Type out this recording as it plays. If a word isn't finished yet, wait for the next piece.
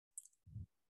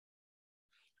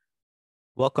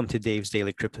Welcome to Dave's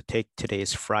Daily Crypto Take. Today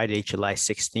is Friday, July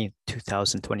 16th,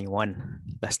 2021.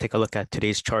 Let's take a look at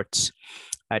today's charts.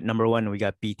 At number one, we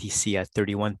got BTC at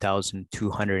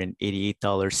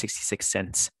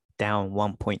 $31,288.66, down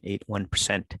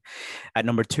 1.81%. At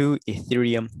number two,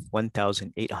 Ethereum,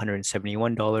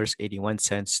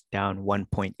 $1,871.81, down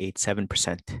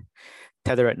 1.87%.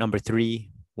 Tether at number three,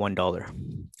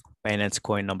 $1. Binance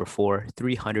Coin number four,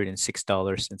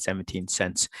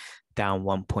 $306.17, down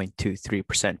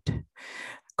 1.23%.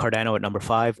 Cardano at number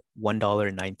five,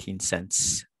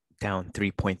 $1.19, down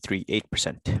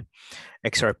 3.38%.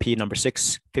 XRP number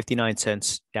six, 59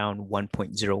 cents, down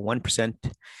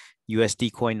 1.01%.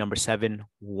 USD coin number seven,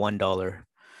 $1.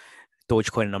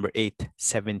 Dogecoin number eight,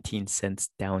 17 cents,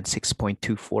 down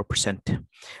 6.24%.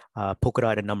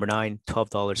 Polkadot at number nine,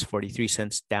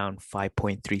 $12.43, down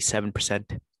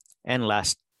 5.37%. And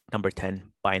last, number 10,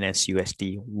 Binance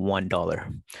USD,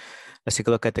 $1. Let's take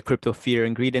a look at the Crypto Fear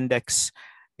and Greed Index.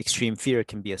 Extreme fear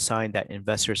can be a sign that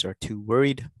investors are too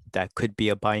worried. That could be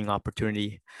a buying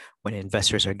opportunity. When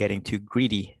investors are getting too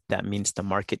greedy, that means the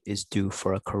market is due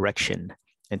for a correction.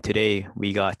 And today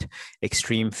we got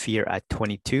extreme fear at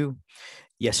 22.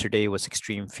 Yesterday was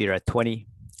extreme fear at 20.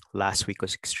 Last week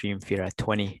was extreme fear at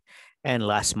 20. And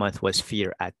last month was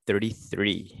fear at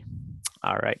 33.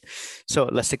 All right. So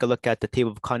let's take a look at the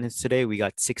table of contents today. We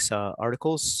got six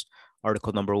articles.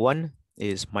 Article number one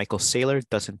is Michael Saylor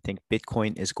doesn't think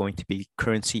Bitcoin is going to be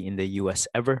currency in the US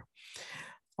ever.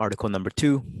 Article number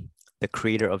two, the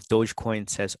creator of Dogecoin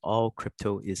says all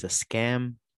crypto is a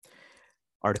scam.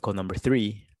 Article number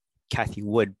three, Cathie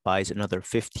Wood buys another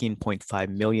 $15.5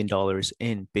 million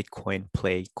in Bitcoin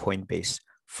play Coinbase,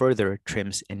 further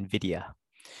trims NVIDIA.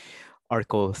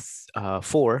 Article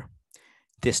four,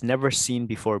 this never seen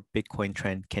before Bitcoin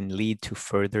trend can lead to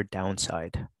further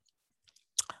downside.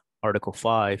 Article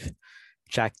 5,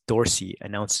 Jack Dorsey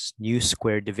announces new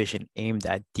Square division aimed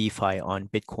at DeFi on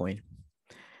Bitcoin.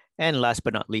 And last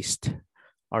but not least,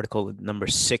 article number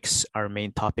 6, our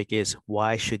main topic is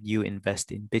why should you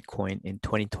invest in Bitcoin in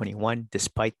 2021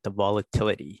 despite the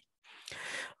volatility?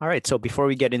 All right, so before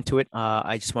we get into it,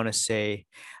 I just want to say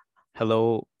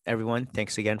hello, everyone.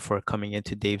 Thanks again for coming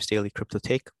into Dave's Daily Crypto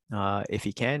Take. If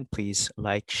you can, please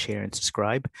like, share, and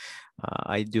subscribe.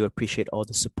 I do appreciate all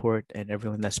the support and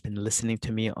everyone that's been listening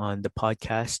to me on the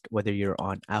podcast, whether you're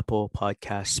on Apple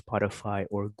Podcasts, Spotify,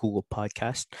 or Google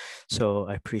Podcast. So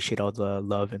I appreciate all the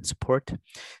love and support,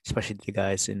 especially the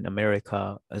guys in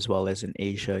America, as well as in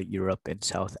Asia, Europe, and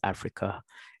South Africa,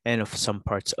 and of some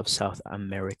parts of South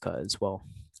America as well.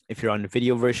 If you're on the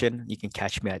video version, you can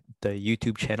catch me at the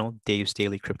YouTube channel, Dave's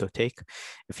Daily Crypto Take.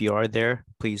 If you are there,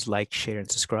 please like, share, and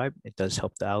subscribe. It does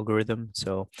help the algorithm.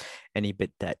 So any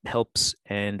bit that helps,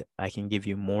 and I can give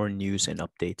you more news and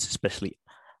updates, especially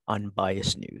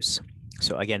unbiased news.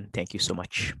 So again, thank you so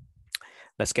much.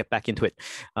 Let's get back into it.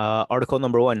 Article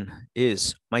number one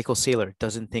is Michael Saylor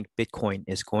doesn't think Bitcoin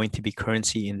is going to be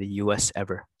currency in the US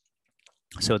ever.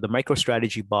 So the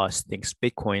MicroStrategy boss thinks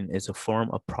Bitcoin is a form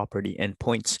of property and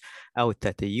points out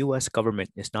that the US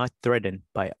government is not threatened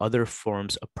by other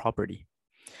forms of property.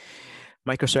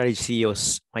 MicroStrategy CEO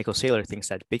Michael Saylor thinks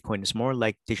that Bitcoin is more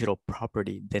like digital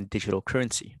property than digital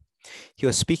currency. He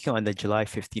was speaking on the July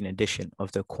 15 edition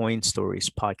of the Coin Stories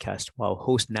podcast while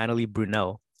host Natalie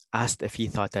Brunell asked if he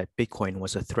thought that Bitcoin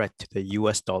was a threat to the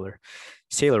US dollar.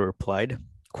 Saylor replied,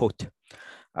 quote,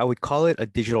 "I would call it a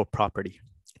digital property.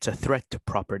 It's a threat to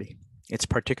property. It's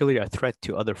particularly a threat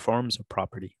to other forms of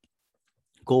property.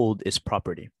 Gold is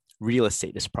property. Real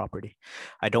estate is property.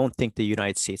 I don't think the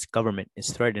United States government is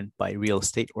threatened by real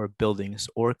estate or buildings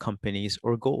or companies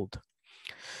or gold."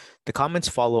 The comments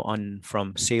follow on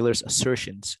from Saylor's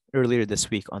assertions earlier this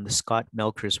week on the Scott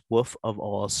Melker's Wolf of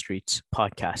Wall Street's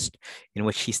podcast, in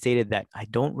which he stated that I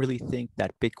don't really think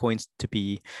that Bitcoin's to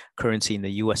be currency in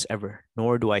the US ever,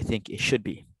 nor do I think it should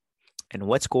be. And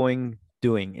what's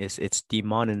doing is it's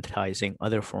demonetizing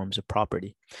other forms of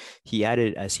property. He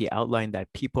added as he outlined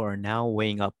that people are now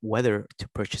weighing up whether to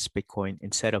purchase Bitcoin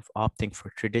instead of opting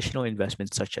for traditional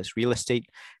investments such as real estate,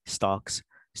 stocks,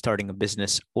 starting a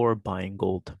business, or buying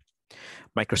gold.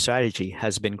 MicroStrategy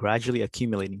has been gradually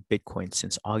accumulating Bitcoin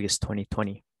since August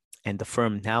 2020, and the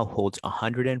firm now holds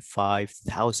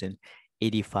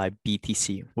 105,085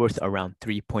 BTC, worth around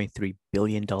 $3.3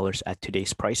 billion at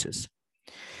today's prices.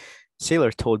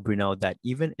 Saylor told Brunel that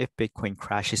even if Bitcoin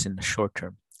crashes in the short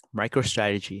term,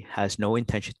 MicroStrategy has no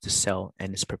intention to sell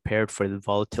and is prepared for the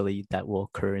volatility that will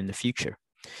occur in the future.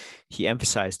 He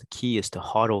emphasized the key is to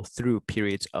hodl through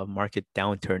periods of market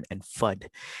downturn and FUD,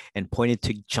 and pointed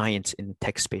to giants in the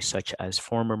tech space such as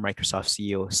former Microsoft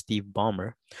CEO Steve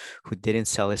Ballmer, who didn't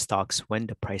sell his stocks when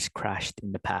the price crashed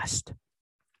in the past.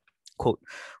 Quote,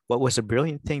 what was a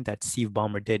brilliant thing that Steve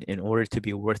Ballmer did in order to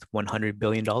be worth $100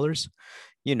 billion?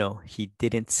 You know, he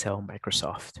didn't sell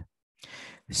Microsoft.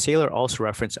 Saylor also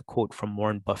referenced a quote from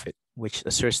Warren Buffett, which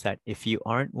asserts that if you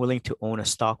aren't willing to own a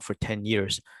stock for 10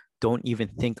 years, don't even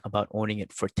think about owning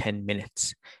it for 10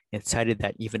 minutes, and cited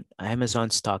that even Amazon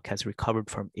stock has recovered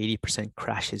from 80%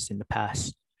 crashes in the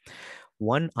past.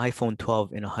 One iPhone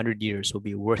 12 in 100 years will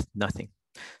be worth nothing.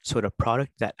 So the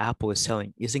product that Apple is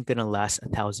selling isn't going to last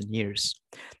 1,000 years.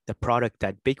 The product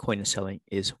that Bitcoin is selling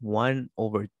is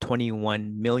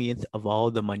 1/21 millionth of all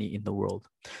the money in the world.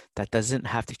 That doesn't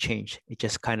have to change. It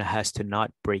just kind of has to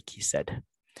not break, he said.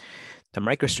 The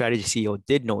MicroStrategy CEO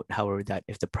did note, however, that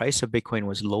if the price of Bitcoin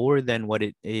was lower than what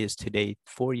it is today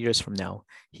 4 years from now,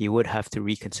 he would have to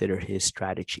reconsider his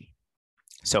strategy.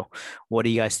 So what do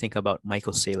you guys think about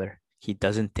Michael Saylor? He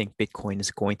doesn't think Bitcoin is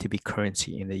going to be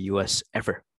currency in the US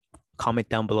ever. Comment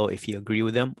down below if you agree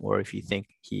with him or if you think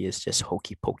he is just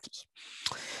hokey pokey.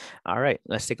 All right,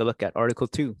 let's take a look at Article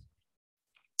 2.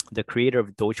 The creator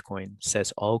of Dogecoin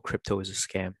says all crypto is a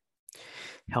scam,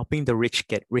 helping the rich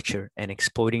get richer and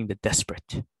exploiting the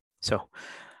desperate. So,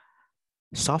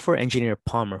 software engineer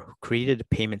Palmer, who created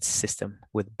a payment system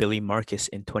with Billy Marcus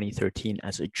in 2013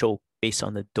 as a joke based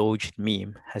on the Doge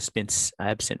meme, has been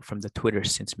absent from the Twitter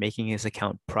since making his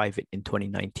account private in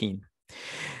 2019.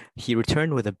 He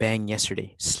returned with a bang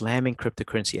yesterday, slamming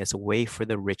cryptocurrency as a way for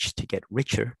the rich to get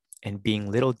richer and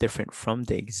being little different from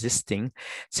the existing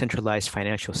centralized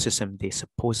financial system they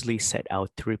supposedly set out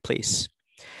to replace.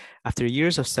 After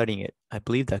years of studying it, I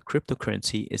believe that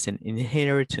cryptocurrency is an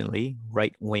inherently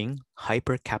right-wing,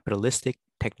 hyper-capitalistic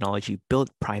technology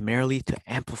built primarily to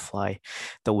amplify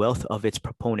the wealth of its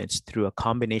proponents through a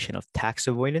combination of tax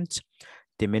avoidance,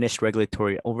 diminished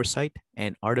regulatory oversight,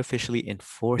 and artificially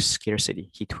enforced scarcity,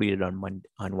 he tweeted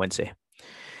on Wednesday.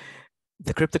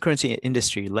 The cryptocurrency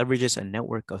industry leverages a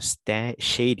network of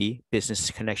shady business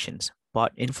connections,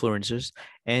 bot influencers,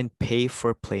 and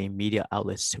pay-for-play media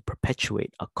outlets to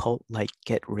perpetuate a cult-like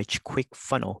get-rich-quick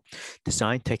funnel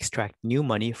designed to extract new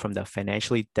money from the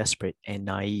financially desperate and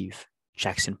naive,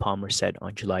 Jackson Palmer said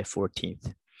on July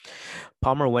 14th.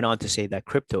 Palmer went on to say that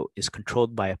crypto is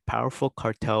controlled by a powerful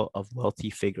cartel of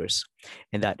wealthy figures,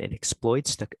 and that it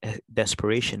exploits the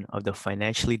desperation of the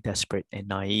financially desperate and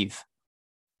naive.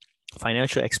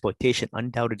 Financial exploitation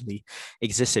undoubtedly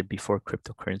existed before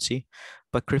cryptocurrency,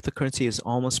 but cryptocurrency is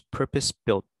almost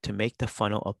purpose-built to make the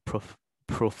funnel of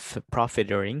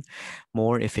profiteering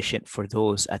more efficient for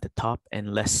those at the top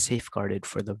and less safeguarded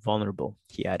for the vulnerable,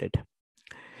 he added.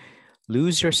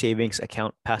 Lose your savings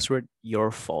account password,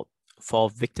 your fault. Fall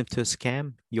victim to a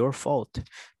scam, your fault.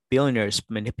 Billionaires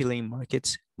manipulating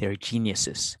markets, they're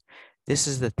geniuses. This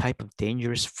is the type of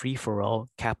dangerous free-for-all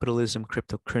capitalism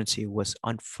cryptocurrency was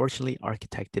unfortunately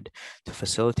architected to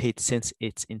facilitate since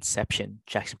its inception,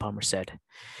 Jackson Palmer said.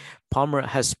 Palmer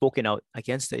has spoken out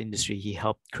against the industry he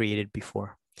helped create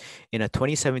before. In a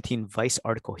 2017 Vice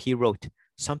article, he wrote,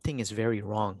 "Something is very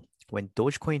wrong. When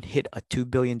Dogecoin hit a $2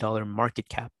 billion market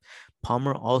cap,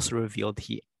 Palmer also revealed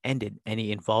he ended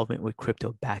any involvement with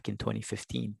crypto back in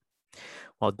 2015.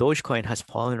 While Dogecoin has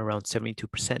fallen around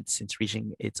 72% since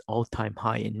reaching its all-time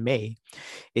high in May,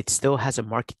 it still has a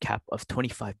market cap of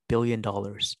 $25 billion,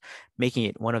 making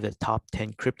it one of the top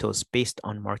 10 cryptos based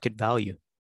on market value."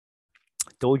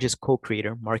 Doge's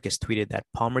co-creator Marcus tweeted that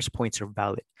Palmer's points are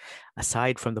valid,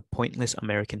 aside from the pointless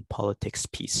American politics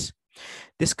piece.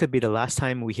 This could be the last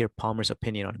time we hear Palmer's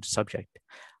opinion on the subject.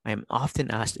 I am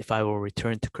often asked if I will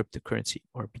return to cryptocurrency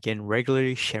or begin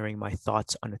regularly sharing my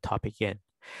thoughts on the topic again.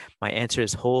 My answer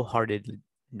is wholeheartedly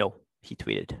no, he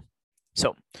tweeted.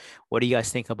 So, what do you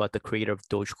guys think about the creator of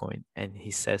Dogecoin? And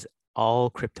he says all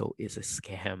crypto is a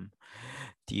scam.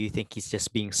 Do you think he's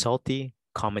just being salty?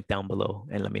 Comment down below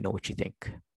and let me know what you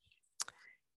think.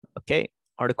 Okay,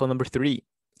 article number 3.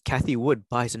 Cathie Wood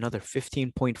buys another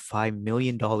 $15.5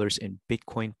 million in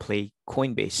Bitcoin play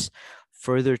Coinbase,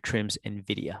 further trims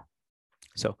NVIDIA.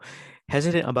 So,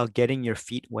 hesitant about getting your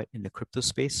feet wet in the crypto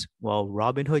space? Well,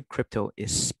 Robinhood Crypto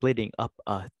is splitting up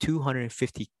a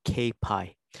 250K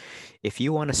pie. If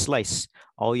you want a slice,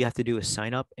 all you have to do is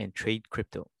sign up and trade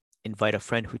crypto. Invite a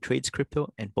friend who trades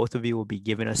crypto, and both of you will be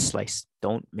given a slice.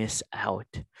 Don't miss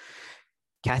out.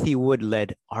 Cathie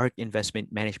Wood-led ARK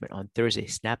Investment Management on Thursday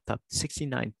snapped up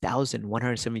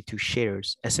 69,172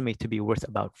 shares, estimated to be worth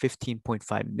about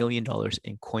 $15.5 million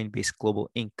in Coinbase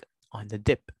Global Inc. on the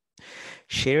dip.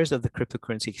 Shares of the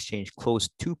cryptocurrency exchange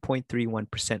closed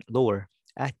 2.31% lower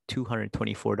at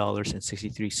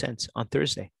 $224.63 on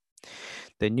Thursday.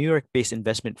 The New York-based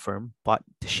investment firm bought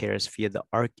the shares via the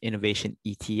ARK Innovation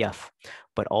ETF,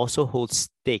 but also holds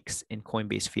stakes in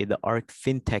Coinbase via the ARK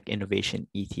FinTech Innovation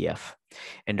ETF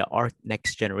and the ARK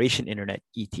Next Generation Internet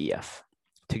ETF.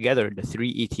 Together, the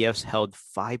three ETFs held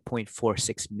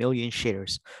 5.46 million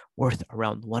shares worth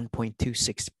around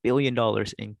 $1.26 billion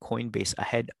in Coinbase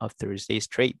ahead of Thursday's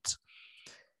trades.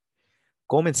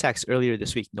 Goldman Sachs earlier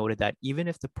this week noted that even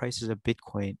if the prices of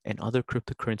Bitcoin and other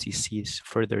cryptocurrencies sees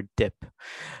further dip,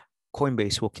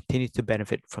 Coinbase will continue to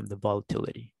benefit from the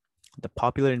volatility. The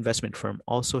popular investment firm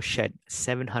also shed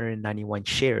 791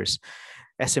 shares,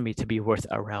 estimated to be worth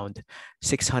around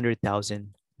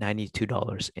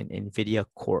 $600,092 in NVIDIA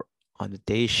Corp on the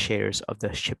day shares of the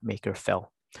chipmaker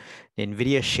fell. The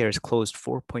NVIDIA shares closed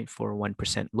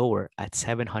 4.41% lower at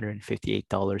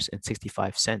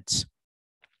 $758.65.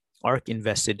 ARK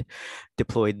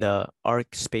deployed the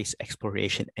ARK Space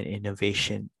Exploration and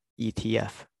Innovation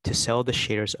ETF to sell the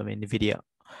shares of NVIDIA.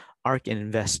 ARK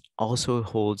Invest also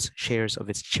holds shares of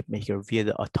its chipmaker via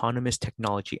the Autonomous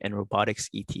Technology and Robotics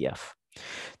ETF.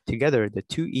 Together, the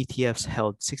two ETFs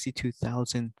held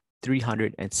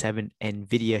 62,307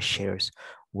 NVIDIA shares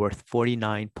worth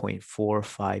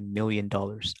 $49.45 million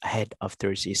ahead of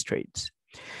Thursday's trades.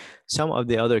 Some of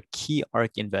the other key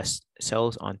ARK Invest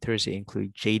sells on Thursday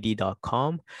include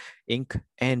JD.com, Inc.,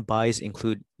 and buys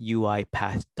include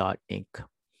UiPath.Inc.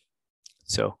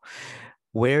 So,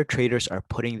 where traders are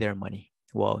putting their money?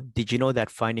 Well, did you know that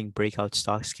finding breakout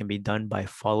stocks can be done by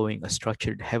following a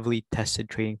structured, heavily tested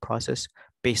trading process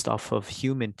based off of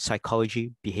human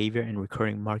psychology, behavior, and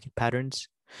recurring market patterns?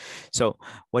 So,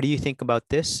 what do you think about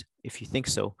this? If you think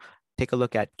so, take a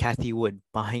look at Cathie Wood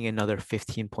buying another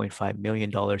 $15.5 million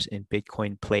in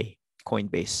Bitcoin play,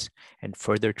 Coinbase, and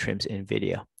further trims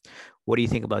NVIDIA. What do you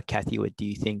think about Cathie Wood? Do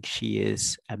you think she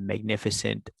is a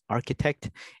magnificent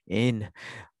architect in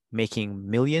making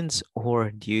millions, or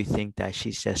do you think that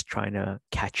she's just trying to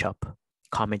catch up?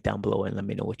 Comment down below and let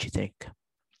me know what you think.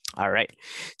 All right.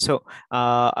 So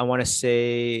I want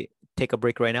to take a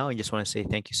break right now. I just want to say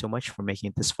thank you so much for making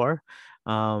it this far.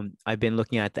 I've been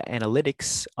looking at the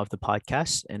analytics of the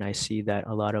podcast, and I see that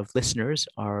a lot of listeners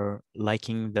are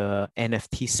liking the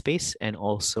NFT space and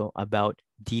also about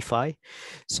DeFi.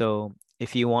 So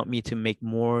if you want me to make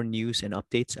more news and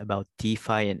updates about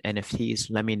DeFi and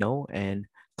NFTs, let me know and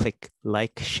click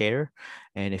like, share.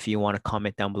 And if you want to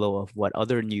comment down below of what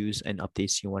other news and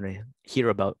updates you want to hear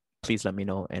about, please let me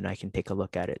know and I can take a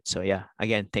look at it. So yeah,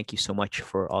 again, thank you so much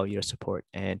for all your support.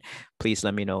 And please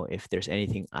let me know if there's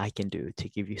anything I can do to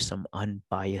give you some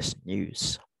unbiased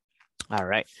news. All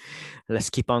right,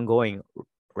 let's keep on going.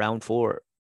 Round 4.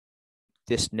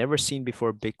 This never seen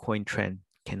before Bitcoin trend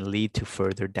can lead to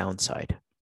further downside.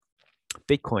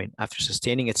 Bitcoin, after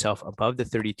sustaining itself above the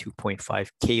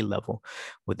 32.5K level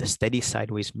with a steady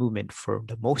sideways movement for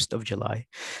the most of July,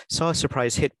 saw a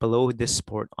surprise hit below this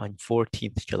support on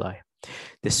 14th July.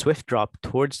 The swift drop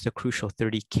towards the crucial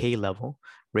 30K level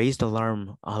raised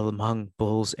alarm among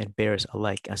bulls and bears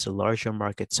alike as the larger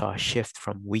market saw a shift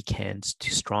from weak hands to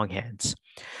strong hands.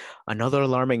 Another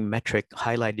alarming metric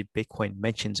highlighted Bitcoin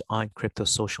mentions on crypto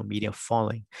social media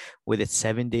falling, with its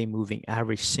 7-day moving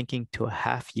average sinking to a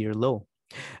half-year low.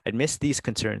 Amidst these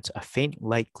concerns, a faint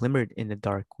light glimmered in the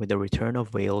dark with the return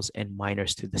of whales and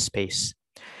miners to the space.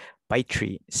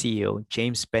 ByteTree CEO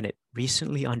James Bennett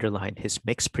recently underlined his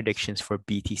mixed predictions for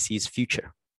BTC's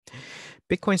future.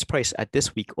 Bitcoin's price at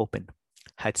this week open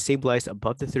had stabilized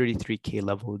above the 33K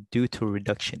level due to a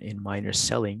reduction in miners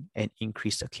selling and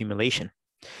increased accumulation.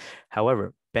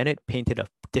 However, Bennett painted a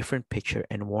different picture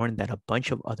and warned that a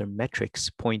bunch of other metrics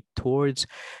point towards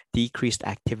decreased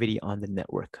activity on the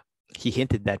network. He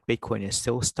hinted that Bitcoin is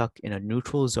still stuck in a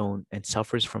neutral zone and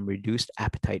suffers from reduced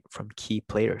appetite from key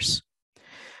players.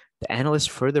 The analyst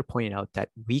further pointed out that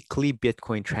weekly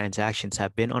Bitcoin transactions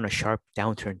have been on a sharp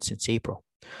downturn since April.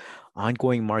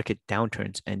 Ongoing market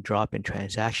downturns and drop in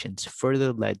transactions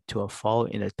further led to a fall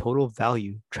in the total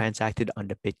value transacted on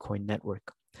the Bitcoin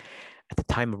network. At the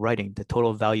time of writing, the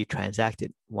total value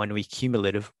transacted 1 week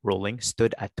cumulative rolling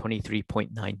stood at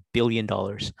 $23.9 billion,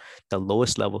 the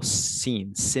lowest level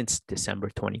seen since December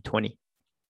 2020.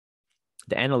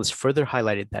 The analyst further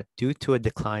highlighted that due to a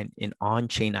decline in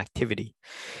on-chain activity,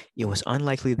 it was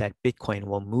unlikely that Bitcoin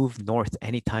will move north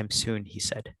anytime soon, he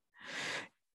said.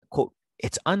 Quote,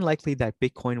 "It's unlikely that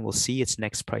Bitcoin will see its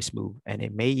next price move, and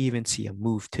it may even see a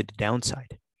move to the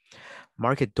downside.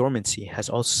 Market dormancy has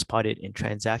also spotted in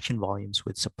transaction volumes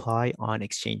with supply on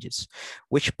exchanges,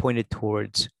 which pointed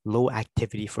towards low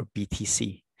activity for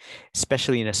BTC.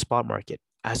 especially in a spot market.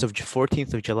 As of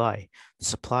 14th of July, the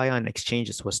supply on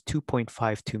exchanges was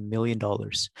 $2.52 million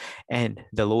and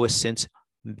the lowest since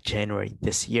January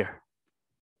this year.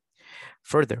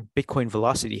 Further, Bitcoin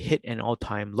velocity hit an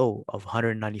all-time low of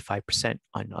 195%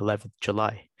 on 11th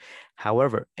July.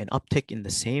 However, an uptick in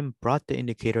the same brought the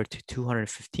indicator to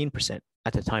 215%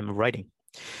 at the time of writing.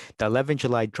 The 11th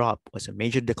July drop was a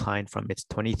major decline from its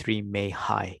 23 May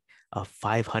high of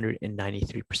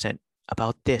 593%.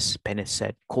 About this, Bennett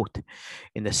said, quote,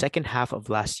 "In the second half of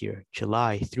last year,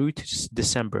 July through to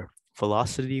December,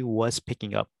 velocity was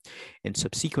picking up, and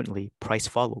subsequently, price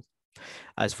followed.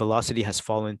 As velocity has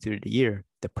fallen through the year,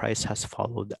 the price has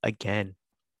followed again."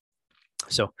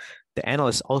 So the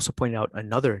analyst also pointed out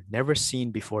another never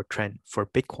seen before trend for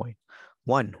Bitcoin,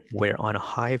 one where on a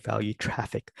high value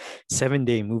traffic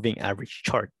 7-day moving average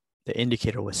chart, the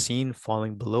indicator was seen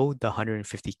falling below the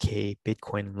 150K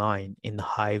Bitcoin line in the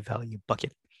high value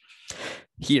bucket.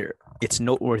 Here, it's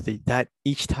noteworthy that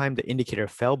each time the indicator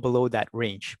fell below that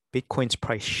range, Bitcoin's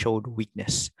price showed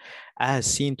weakness, as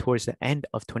seen towards the end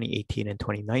of 2018 and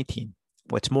 2019.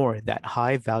 What's more, that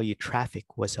high value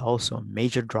traffic was also a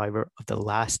major driver of the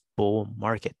last bull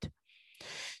market.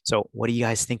 So what do you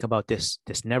guys think about this?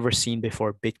 This never seen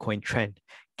before Bitcoin trend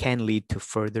can lead to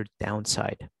further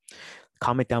downside.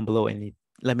 Comment down below and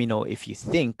let me know if you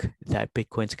think that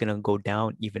Bitcoin's going to go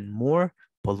down even more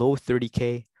below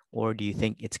 30K, or do you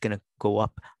think it's going to go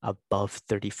up above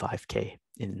 35K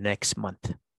in the next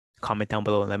month? Comment down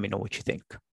below and let me know what you think.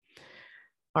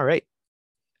 All right.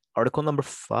 Article number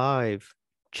 5.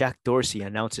 Jack Dorsey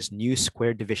announces new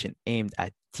Square division aimed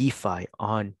at DeFi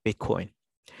on Bitcoin.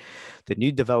 The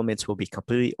new developments will be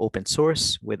completely open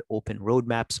source with open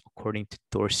roadmaps, according to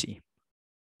Dorsey.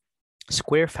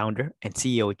 Square founder and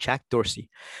CEO Jack Dorsey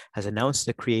has announced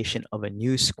the creation of a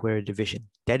new Square division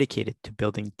dedicated to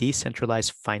building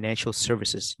decentralized financial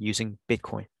services using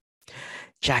Bitcoin.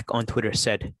 Jack on Twitter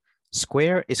said,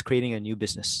 "Square is creating a new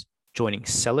business, joining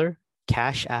Seller,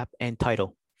 Cash App, and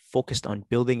Tidal, focused on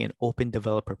building an open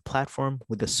developer platform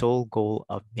with the sole goal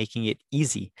of making it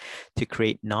easy to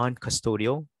create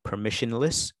non-custodial,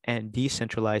 permissionless, and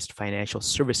decentralized financial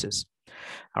services.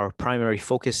 Our primary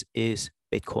focus is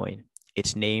Bitcoin.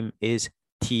 Its name is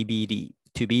TBD,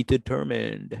 to be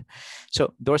determined."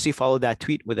 So Dorsey followed that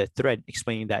tweet with a thread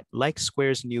explaining that, like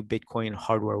Square's new Bitcoin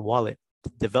hardware wallet, the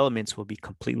developments will be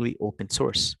completely open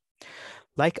source.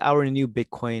 Like our new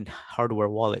Bitcoin hardware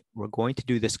wallet, we're going to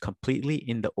do this completely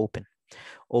in the open.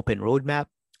 Open roadmap,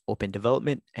 open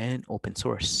development, and open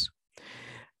source.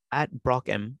 Brock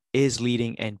M is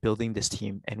leading and building this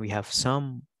team, and we have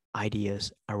some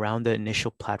ideas around the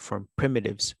initial platform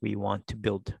primitives we want to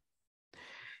build.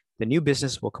 The new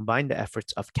business will combine the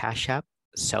efforts of Cash App,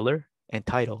 Seller, and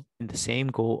Tidal in the same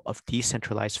goal of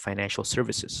decentralized financial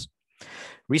services.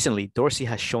 Recently, Dorsey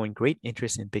has shown great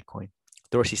interest in Bitcoin.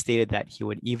 Dorsey stated that he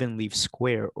would even leave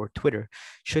Square or Twitter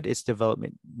should its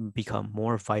development become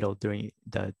more vital during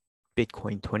the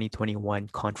Bitcoin 2021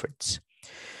 conference.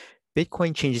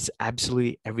 Bitcoin changes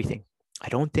absolutely everything. I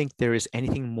don't think there is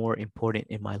anything more important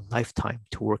in my lifetime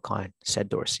to work on, said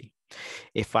Dorsey.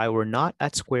 If I were not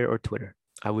at Square or Twitter,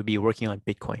 I would be working on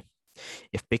Bitcoin.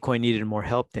 If Bitcoin needed more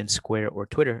help than Square or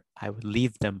Twitter, I would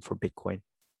leave them for Bitcoin.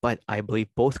 But I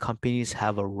believe both companies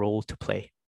have a role to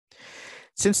play.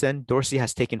 Since then, Dorsey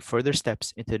has taken further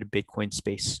steps into the Bitcoin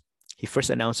space. He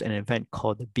first announced an event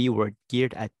called the B Word,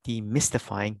 geared at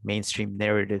demystifying mainstream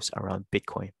narratives around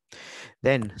Bitcoin.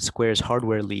 Then, Square's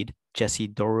hardware lead, Jesse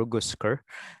Dorogosker,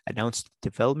 announced the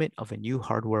development of a new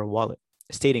hardware wallet,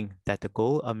 stating that the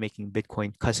goal of making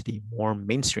Bitcoin custody more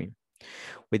mainstream.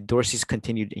 With Dorsey's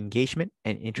continued engagement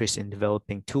and interest in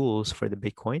developing tools for the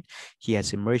Bitcoin, he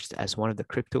has emerged as one of the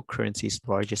cryptocurrency's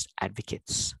largest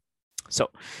advocates. So,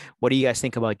 what do you guys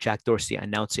think about Jack Dorsey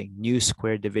announcing new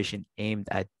Square division aimed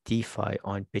at DeFi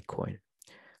on Bitcoin?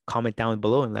 Comment down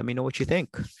below and let me know what you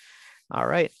think. All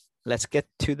right, let's get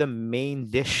to the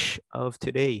main dish of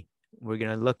today. We're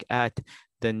going to look at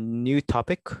the new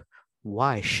topic: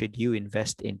 why should you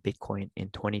invest in Bitcoin in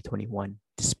 2021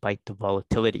 despite the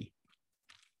volatility?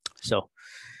 So,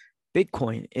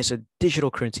 Bitcoin is a digital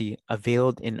currency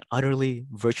availed in an utterly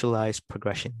virtualized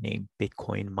progression named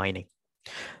Bitcoin mining.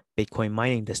 Bitcoin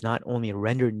mining does not only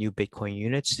render new Bitcoin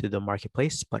units to the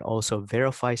marketplace, but also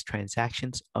verifies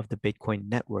transactions of the Bitcoin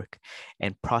network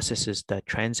and processes the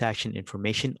transaction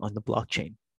information on the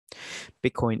blockchain.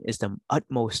 Bitcoin is the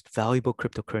utmost valuable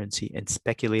cryptocurrency and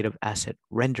speculative asset,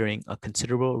 rendering a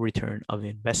considerable return of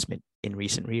investment in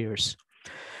recent years.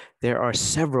 There are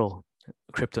several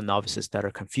crypto novices that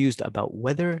are confused about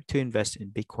whether to invest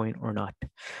in Bitcoin or not.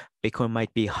 Bitcoin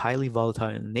might be highly volatile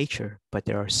in nature, but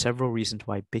there are several reasons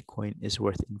why Bitcoin is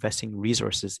worth investing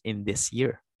resources in this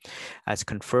year. As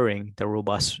conferring the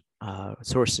robust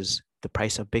sources, the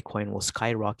price of Bitcoin will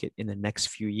skyrocket in the next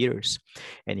few years,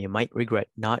 and you might regret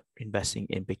not investing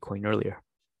in Bitcoin earlier.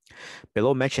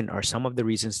 Below mentioned are some of the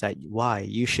reasons that why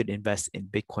you should invest in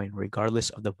Bitcoin regardless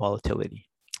of the volatility.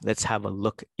 Let's have a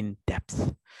look in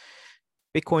depth.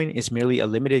 Bitcoin is merely a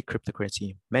limited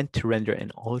cryptocurrency meant to render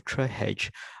an ultra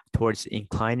hedge towards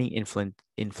inclining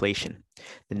inflation.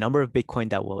 The number of Bitcoin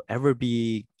that will ever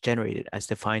be generated as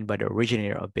defined by the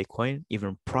originator of Bitcoin,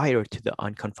 even prior to the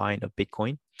unconfined of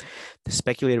Bitcoin. The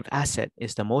speculative asset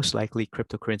is the most likely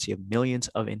cryptocurrency of millions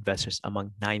of investors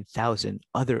among 9,000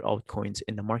 other altcoins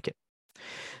in the market.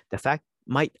 The fact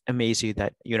might amaze you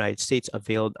that United States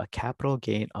availed a capital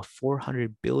gain of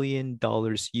 $400 billion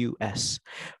US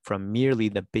from merely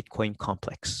the Bitcoin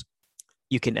complex.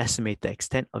 You can estimate the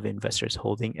extent of investors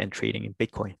holding and trading in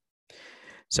Bitcoin.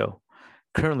 So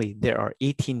currently, there are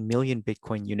 18 million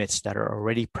Bitcoin units that are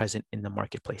already present in the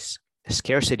marketplace. The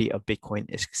scarcity of Bitcoin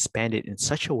is expanded in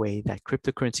such a way that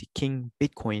cryptocurrency king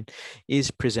Bitcoin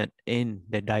is present in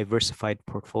the diversified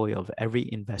portfolio of every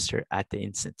investor at the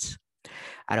instance.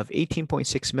 Out of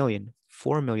 18.6 million,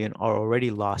 4 million are already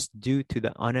lost due to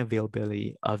the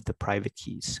unavailability of the private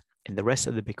keys, and the rest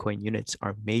of the Bitcoin units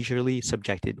are majorly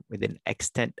subjected with an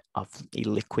extent of a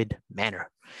liquid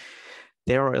manner.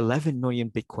 There are 11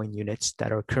 million Bitcoin units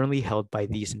that are currently held by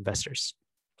these investors.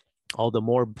 All the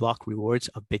more block rewards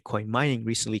of Bitcoin mining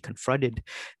recently confronted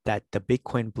that the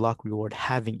Bitcoin block reward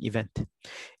halving event.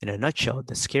 In a nutshell,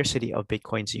 the scarcity of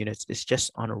Bitcoin's units is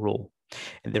just on a roll,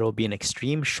 and there will be an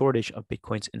extreme shortage of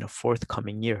Bitcoins in the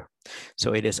forthcoming year.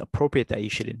 So it is appropriate that you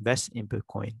should invest in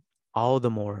Bitcoin. All the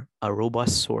more, a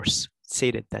robust source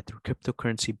stated that the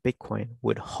cryptocurrency Bitcoin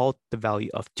would halt the value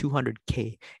of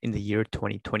 200K in the year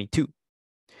 2022.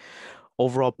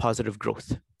 Overall positive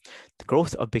growth. The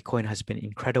growth of Bitcoin has been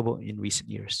incredible in recent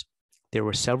years. There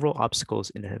were several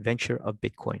obstacles in the adventure of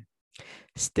Bitcoin.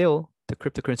 Still, the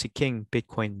cryptocurrency king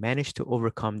Bitcoin managed to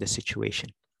overcome the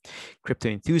situation. Crypto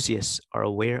enthusiasts are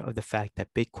aware of the fact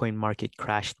that Bitcoin market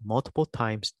crashed multiple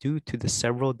times due to the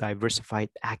several diversified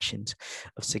actions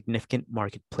of significant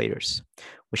market players,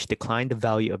 which declined the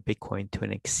value of Bitcoin to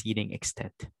an exceeding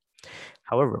extent.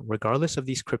 However, regardless of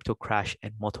these crypto crash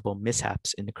and multiple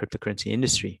mishaps in the cryptocurrency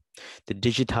industry, the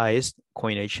digitized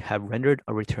coinage have rendered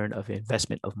a return of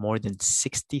investment of more than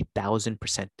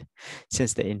 60,000%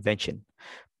 since the invention.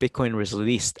 Bitcoin was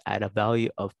released at a value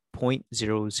of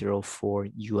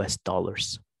 $0.004 US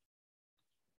dollars.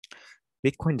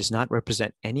 Bitcoin does not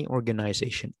represent any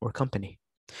organization or company.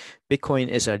 Bitcoin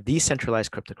is a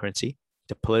decentralized cryptocurrency.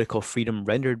 The political freedom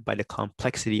rendered by the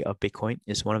complexity of Bitcoin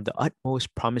is one of the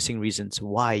utmost promising reasons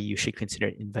why you should consider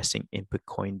investing in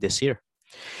Bitcoin this year.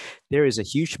 There is a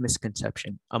huge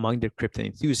misconception among the crypto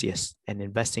enthusiasts, and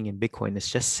investing in Bitcoin is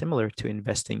just similar to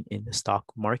investing in the stock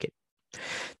market.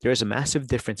 There is a massive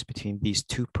difference between these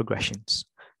two progressions.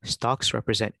 Stocks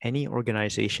represent any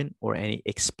organization or any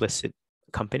explicit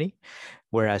company,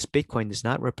 whereas Bitcoin does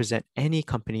not represent any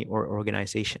company or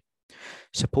organization.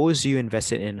 Suppose you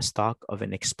invested in a stock of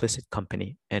an explicit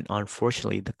company, and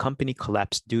unfortunately, the company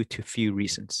collapsed due to few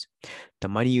reasons. The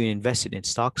money you invested in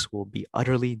stocks will be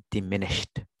utterly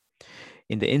diminished.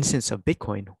 In the instance of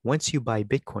Bitcoin, once you buy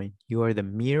Bitcoin, you are the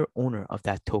mere owner of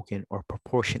that token or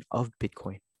proportion of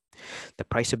Bitcoin. The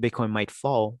price of Bitcoin might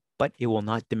fall, but it will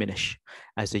not diminish,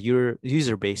 as the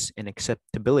user base and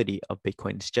acceptability of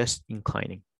Bitcoin is just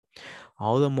inclining.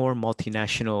 All the more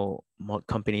multinational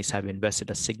companies have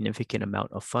invested a significant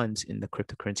amount of funds in the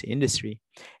cryptocurrency industry,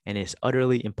 and it is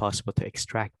utterly impossible to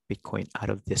extract Bitcoin out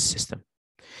of this system.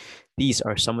 These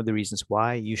are some of the reasons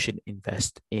why you should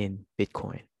invest in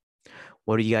Bitcoin.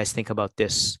 What do you guys think about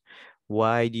this?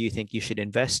 Why do you think you should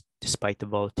invest despite the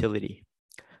volatility?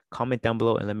 Comment down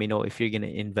below and let me know if you're going to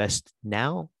invest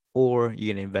now, or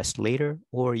you're going to invest later,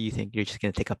 or you think you're just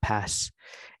going to take a pass.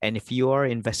 And if you are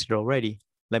invested already,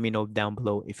 let me know down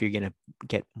below if you're going to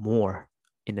get more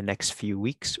in the next few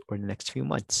weeks or in the next few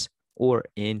months or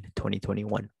in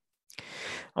 2021.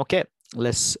 Okay,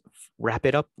 let's wrap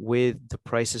it up with the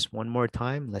prices one more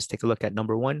time. Let's take a look at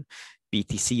number one.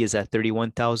 BTC is at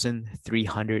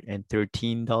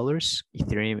 $31,313.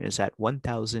 Ethereum is at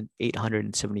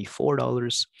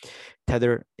 $1,874.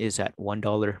 Tether is at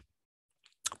 $1.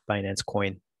 Binance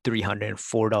Coin,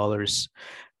 $304.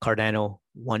 Cardano,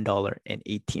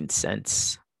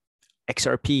 $1.18.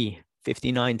 XRP,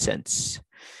 59 cents.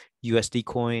 USD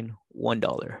Coin,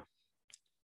 $1.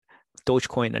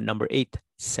 Dogecoin at number 8,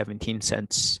 17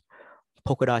 cents.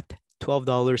 Polkadot,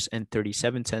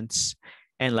 $12.37.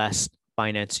 And last,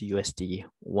 Binance USD,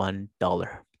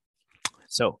 $1.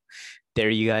 So there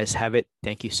you guys have it.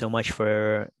 Thank you so much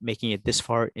for making it this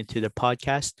far into the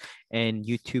podcast and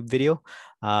YouTube video.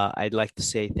 I'd like to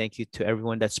say thank you to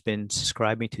everyone that's been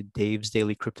subscribing to Dave's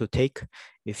Daily Crypto Take.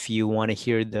 If you want to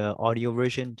hear the audio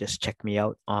version, just check me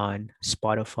out on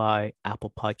Spotify,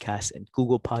 Apple Podcasts, and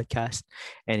Google Podcasts.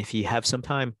 And if you have some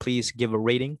time, please give a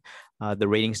rating. The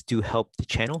ratings do help the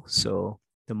channel. So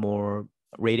the more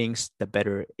ratings, the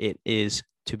better it is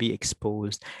to be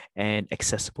exposed and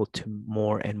accessible to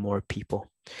more and more people.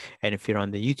 And if you're on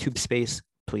the YouTube space,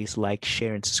 please like,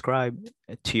 share, and subscribe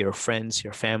to your friends,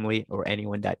 your family, or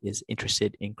anyone that is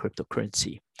interested in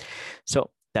cryptocurrency. So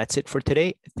that's it for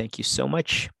today. Thank you so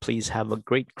much. Please have a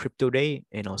great crypto day,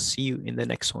 and I'll see you in the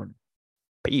next one.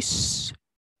 Peace.